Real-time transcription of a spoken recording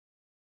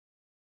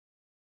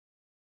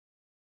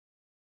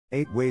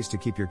8 ways to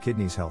keep your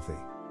kidneys healthy.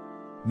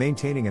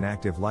 Maintaining an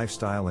active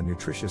lifestyle and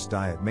nutritious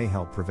diet may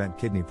help prevent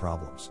kidney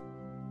problems.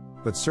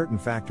 But certain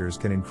factors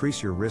can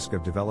increase your risk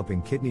of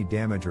developing kidney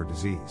damage or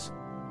disease.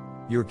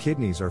 Your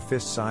kidneys are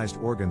fist-sized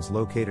organs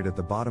located at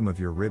the bottom of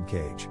your rib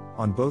cage,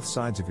 on both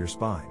sides of your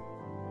spine.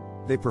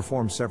 They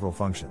perform several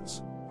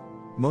functions.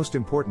 Most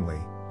importantly,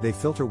 they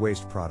filter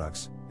waste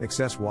products,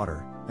 excess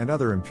water, and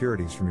other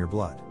impurities from your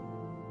blood.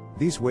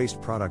 These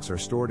waste products are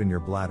stored in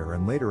your bladder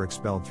and later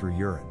expelled through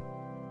urine.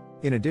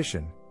 In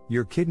addition,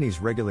 your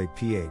kidneys regulate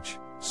pH,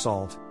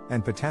 salt,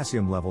 and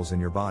potassium levels in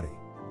your body.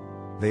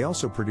 They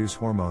also produce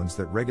hormones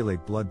that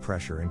regulate blood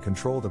pressure and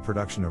control the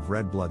production of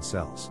red blood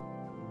cells.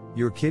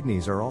 Your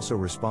kidneys are also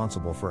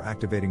responsible for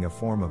activating a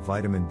form of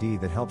vitamin D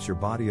that helps your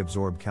body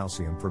absorb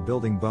calcium for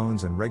building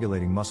bones and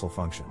regulating muscle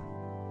function.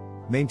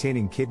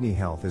 Maintaining kidney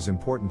health is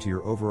important to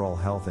your overall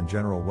health and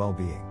general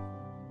well-being.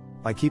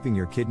 By keeping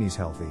your kidneys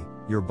healthy,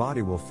 your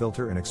body will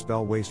filter and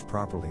expel waste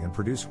properly and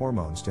produce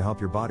hormones to help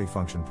your body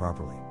function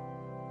properly.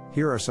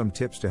 Here are some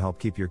tips to help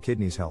keep your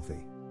kidneys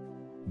healthy.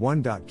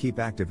 1. Keep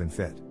active and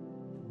fit.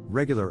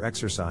 Regular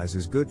exercise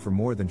is good for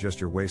more than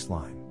just your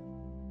waistline.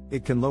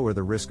 It can lower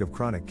the risk of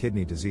chronic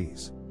kidney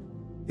disease.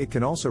 It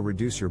can also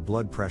reduce your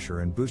blood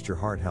pressure and boost your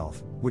heart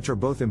health, which are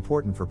both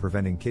important for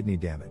preventing kidney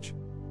damage.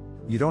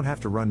 You don't have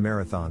to run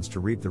marathons to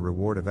reap the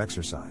reward of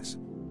exercise.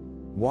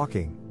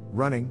 Walking,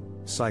 running,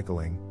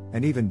 cycling,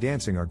 and even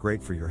dancing are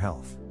great for your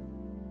health.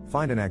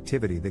 Find an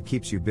activity that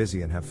keeps you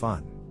busy and have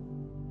fun.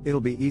 It'll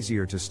be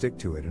easier to stick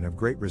to it and have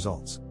great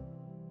results.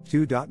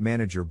 2.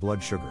 Manage your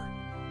blood sugar.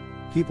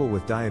 People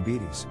with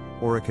diabetes,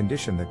 or a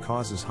condition that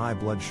causes high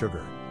blood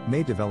sugar,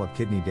 may develop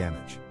kidney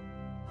damage.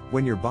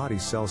 When your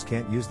body's cells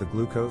can't use the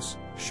glucose,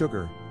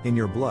 sugar, in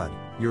your blood,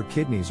 your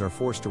kidneys are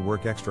forced to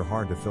work extra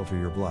hard to filter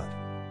your blood.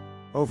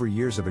 Over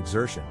years of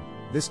exertion,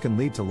 this can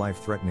lead to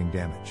life-threatening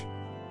damage.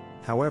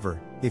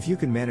 However, if you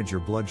can manage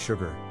your blood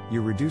sugar,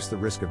 you reduce the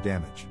risk of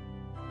damage.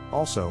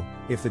 Also,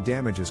 if the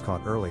damage is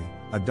caught early,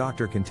 a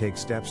doctor can take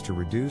steps to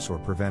reduce or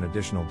prevent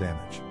additional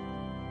damage.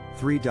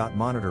 3.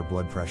 Monitor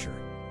blood pressure.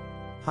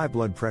 High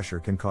blood pressure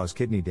can cause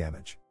kidney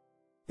damage.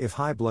 If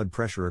high blood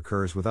pressure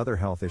occurs with other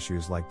health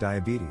issues like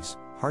diabetes,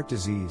 heart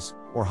disease,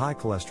 or high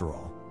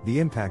cholesterol, the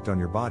impact on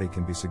your body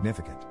can be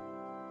significant.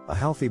 A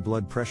healthy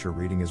blood pressure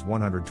reading is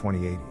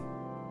 120/80.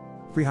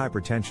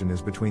 Prehypertension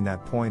is between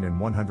that point and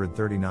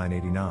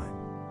 139/89.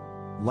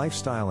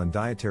 Lifestyle and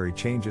dietary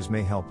changes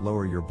may help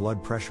lower your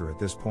blood pressure at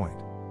this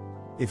point.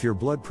 If your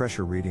blood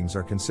pressure readings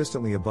are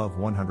consistently above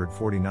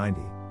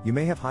 140/90, you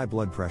may have high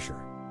blood pressure.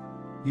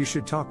 You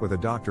should talk with a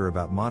doctor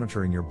about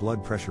monitoring your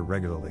blood pressure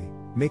regularly,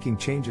 making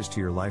changes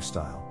to your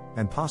lifestyle,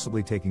 and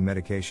possibly taking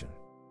medication.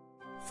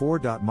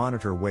 4.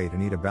 Monitor weight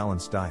and eat a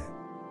balanced diet.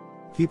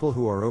 People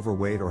who are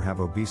overweight or have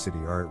obesity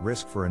are at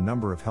risk for a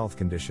number of health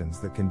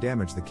conditions that can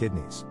damage the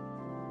kidneys.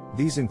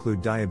 These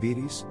include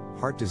diabetes,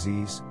 heart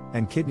disease,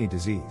 and kidney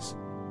disease.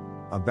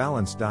 A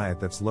balanced diet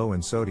that's low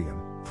in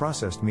sodium,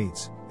 processed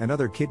meats, and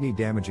other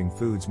kidney-damaging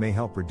foods may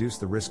help reduce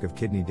the risk of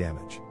kidney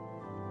damage.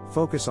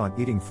 Focus on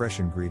eating fresh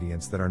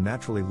ingredients that are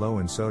naturally low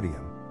in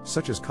sodium,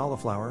 such as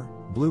cauliflower,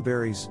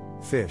 blueberries,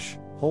 fish,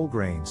 whole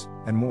grains,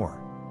 and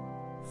more.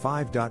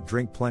 5.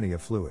 Drink plenty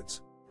of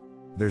fluids.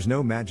 There's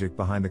no magic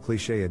behind the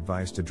cliché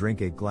advice to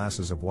drink 8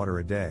 glasses of water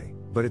a day,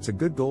 but it's a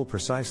good goal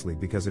precisely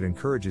because it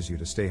encourages you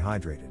to stay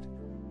hydrated.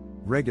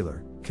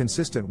 Regular,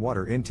 consistent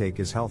water intake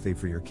is healthy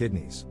for your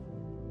kidneys.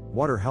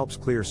 Water helps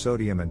clear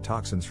sodium and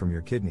toxins from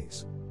your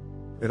kidneys.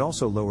 It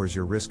also lowers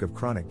your risk of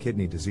chronic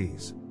kidney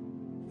disease.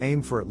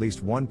 Aim for at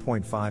least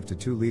 1.5 to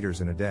 2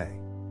 liters in a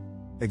day.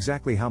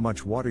 Exactly how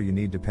much water you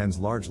need depends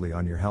largely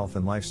on your health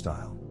and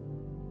lifestyle.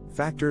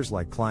 Factors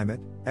like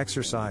climate,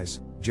 exercise,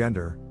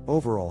 gender,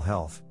 overall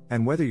health,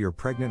 and whether you're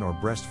pregnant or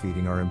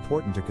breastfeeding are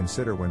important to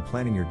consider when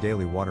planning your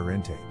daily water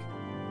intake.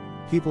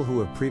 People who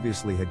have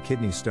previously had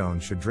kidney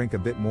stones should drink a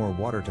bit more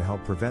water to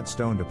help prevent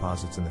stone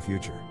deposits in the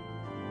future.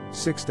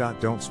 6.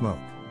 Don't smoke.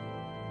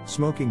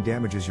 Smoking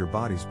damages your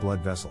body's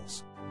blood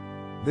vessels.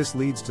 This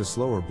leads to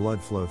slower blood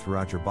flow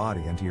throughout your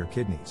body and to your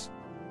kidneys.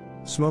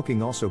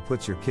 Smoking also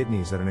puts your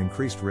kidneys at an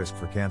increased risk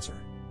for cancer.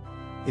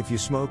 If you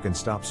smoke and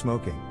stop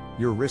smoking,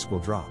 your risk will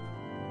drop.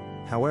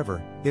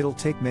 However, it'll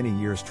take many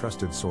years'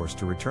 trusted source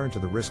to return to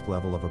the risk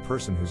level of a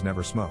person who's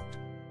never smoked.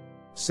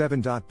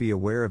 7. Be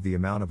aware of the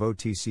amount of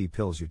OTC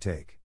pills you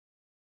take.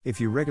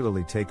 If you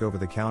regularly take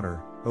over-the-counter,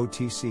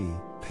 OTC,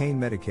 pain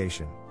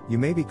medication, you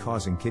may be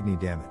causing kidney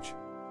damage.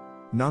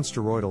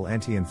 Nonsteroidal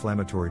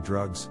anti-inflammatory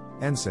drugs,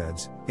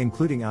 NSAIDs,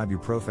 including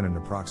ibuprofen and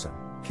naproxen,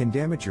 can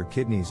damage your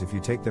kidneys if you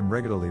take them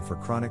regularly for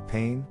chronic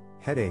pain,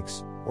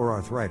 headaches, or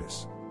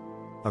arthritis.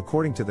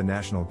 According to the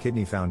National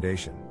Kidney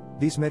Foundation,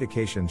 these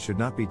medications should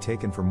not be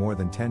taken for more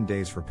than 10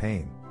 days for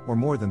pain, or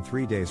more than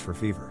 3 days for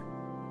fever.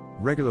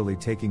 Regularly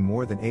taking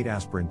more than 8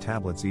 aspirin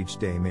tablets each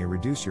day may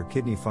reduce your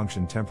kidney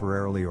function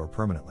temporarily or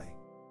permanently.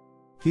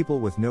 People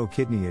with no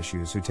kidney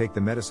issues who take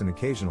the medicine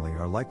occasionally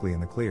are likely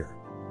in the clear.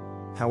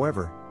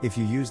 However, if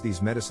you use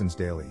these medicines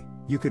daily,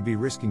 you could be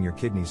risking your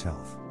kidneys'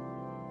 health.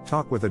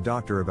 Talk with a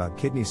doctor about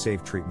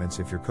kidney-safe treatments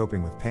if you're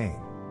coping with pain.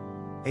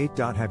 8.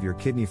 Have your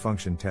kidney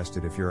function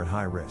tested if you're at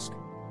high risk.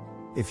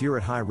 If you're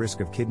at high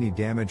risk of kidney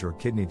damage or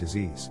kidney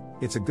disease,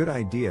 it's a good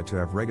idea to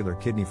have regular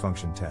kidney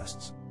function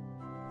tests.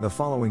 The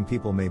following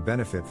people may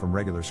benefit from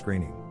regular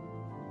screening: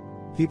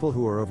 people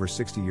who are over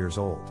 60 years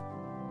old,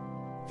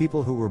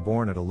 people who were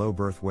born at a low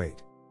birth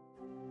weight,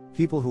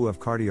 people who have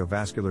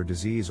cardiovascular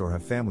disease or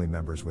have family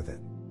members with it,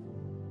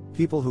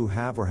 people who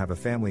have or have a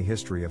family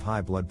history of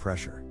high blood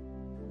pressure,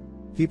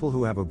 people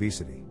who have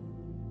obesity,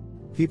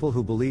 people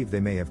who believe they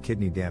may have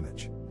kidney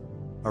damage.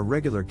 A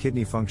regular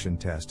kidney function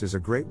test is a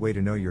great way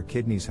to know your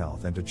kidney's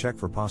health and to check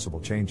for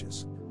possible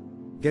changes.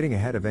 Getting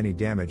ahead of any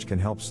damage can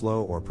help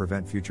slow or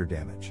prevent future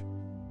damage.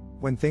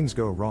 When things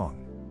go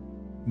wrong.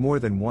 More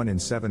than 1 in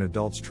 7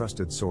 adults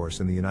trusted source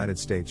in the United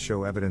States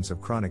show evidence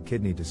of chronic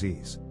kidney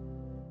disease.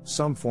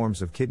 Some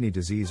forms of kidney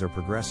disease are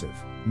progressive,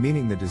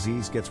 meaning the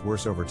disease gets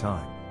worse over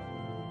time.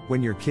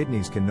 When your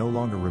kidneys can no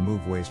longer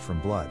remove waste from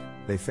blood,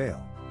 they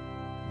fail.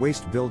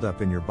 Waste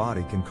buildup in your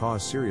body can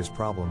cause serious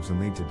problems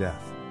and lead to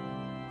death.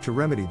 To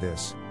remedy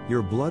this,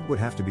 your blood would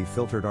have to be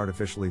filtered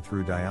artificially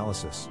through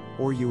dialysis,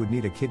 or you would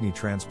need a kidney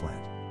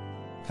transplant.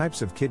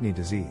 Types of kidney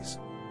disease.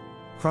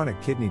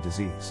 Chronic kidney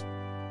disease.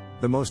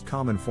 The most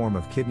common form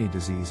of kidney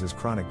disease is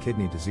chronic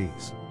kidney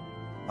disease.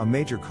 A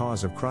major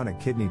cause of chronic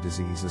kidney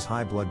disease is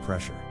high blood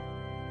pressure.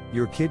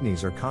 Your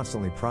kidneys are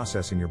constantly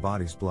processing your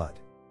body's blood.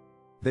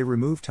 They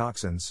remove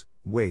toxins,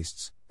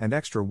 wastes, and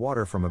extra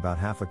water from about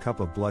half a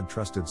cup of blood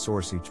trusted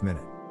source each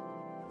minute.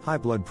 High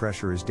blood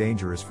pressure is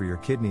dangerous for your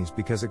kidneys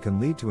because it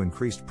can lead to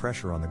increased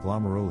pressure on the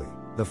glomeruli,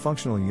 the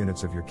functional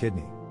units of your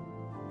kidney.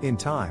 In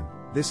time,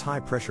 this high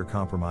pressure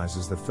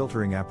compromises the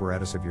filtering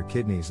apparatus of your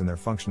kidneys and their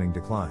functioning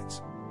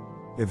declines.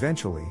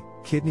 Eventually,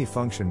 kidney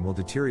function will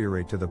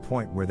deteriorate to the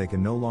point where they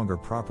can no longer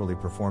properly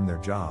perform their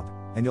job,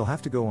 and you'll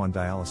have to go on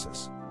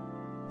dialysis.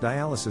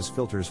 Dialysis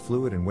filters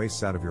fluid and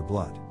wastes out of your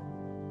blood.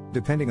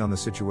 Depending on the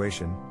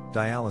situation,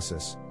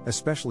 dialysis,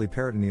 especially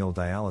peritoneal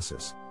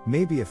dialysis,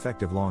 may be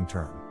effective long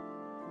term.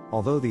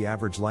 Although the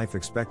average life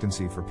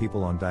expectancy for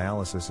people on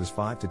dialysis is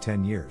 5 to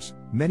 10 years,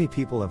 many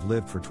people have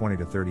lived for 20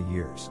 to 30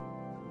 years.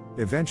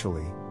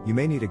 Eventually, you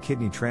may need a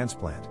kidney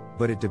transplant,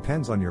 but it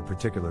depends on your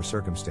particular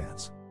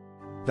circumstance.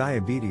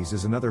 Diabetes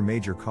is another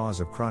major cause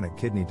of chronic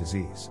kidney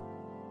disease.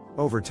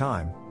 Over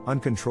time,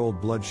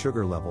 uncontrolled blood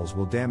sugar levels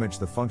will damage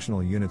the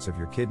functional units of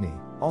your kidney,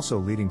 also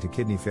leading to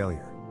kidney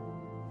failure.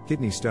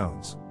 Kidney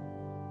stones.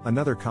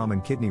 Another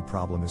common kidney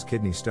problem is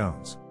kidney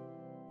stones.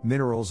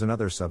 Minerals and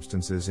other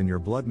substances in your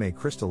blood may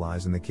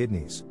crystallize in the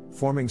kidneys,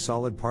 forming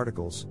solid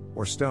particles,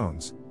 or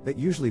stones, that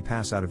usually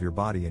pass out of your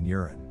body in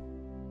urine.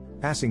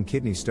 Passing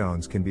kidney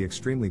stones can be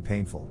extremely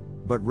painful,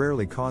 but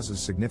rarely causes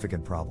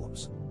significant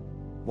problems.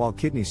 While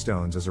kidney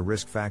stones as a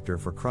risk factor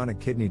for chronic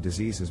kidney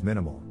disease is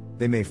minimal,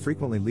 they may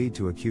frequently lead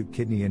to acute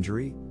kidney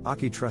injury,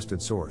 AKI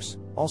trusted source,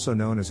 also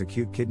known as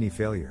acute kidney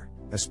failure,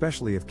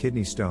 especially if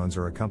kidney stones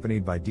are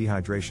accompanied by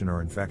dehydration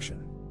or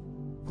infection.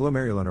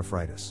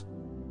 Glomerulonephritis.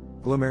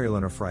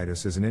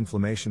 Glomerulonephritis is an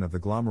inflammation of the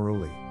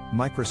glomeruli,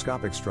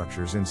 microscopic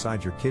structures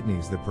inside your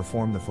kidneys that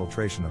perform the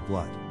filtration of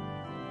blood.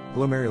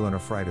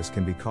 Glomerulonephritis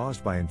can be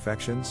caused by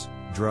infections,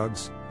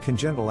 drugs,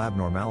 congenital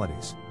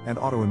abnormalities, and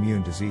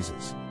autoimmune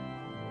diseases.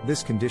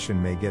 This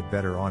condition may get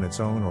better on its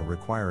own or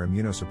require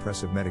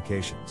immunosuppressive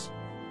medications.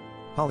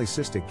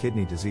 Polycystic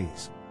kidney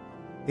disease.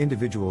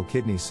 Individual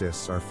kidney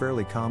cysts are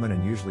fairly common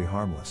and usually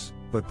harmless,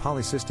 but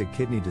polycystic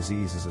kidney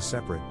disease is a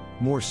separate,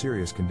 more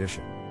serious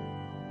condition.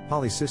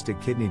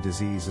 Polycystic kidney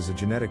disease is a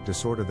genetic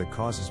disorder that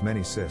causes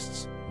many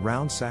cysts,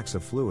 round sacs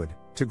of fluid,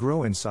 to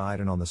grow inside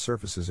and on the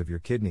surfaces of your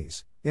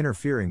kidneys,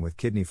 interfering with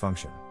kidney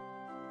function.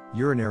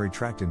 Urinary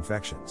tract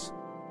infections.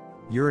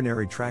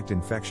 Urinary tract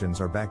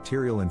infections are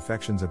bacterial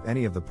infections of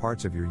any of the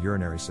parts of your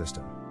urinary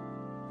system.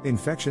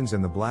 Infections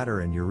in the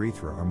bladder and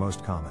urethra are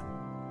most common.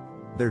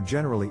 They're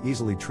generally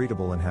easily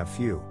treatable and have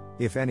few,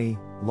 if any,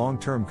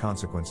 long-term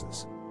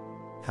consequences.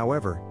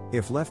 However,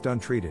 if left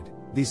untreated,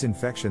 these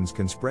infections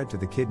can spread to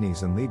the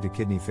kidneys and lead to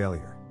kidney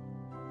failure.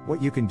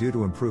 What you can do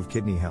to improve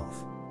kidney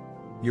health.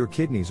 Your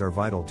kidneys are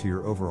vital to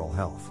your overall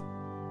health.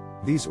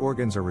 These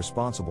organs are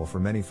responsible for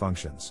many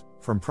functions,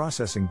 from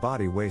processing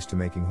body waste to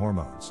making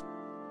hormones.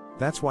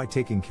 That's why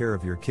taking care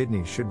of your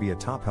kidneys should be a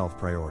top health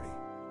priority.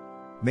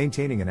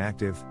 Maintaining an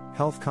active,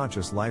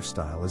 health-conscious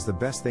lifestyle is the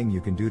best thing you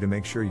can do to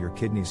make sure your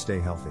kidneys stay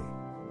healthy.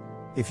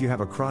 If you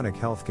have a chronic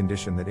health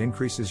condition that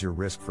increases your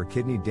risk for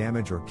kidney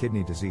damage or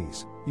kidney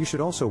disease, you should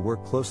also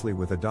work closely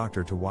with a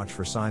doctor to watch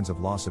for signs of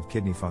loss of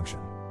kidney function.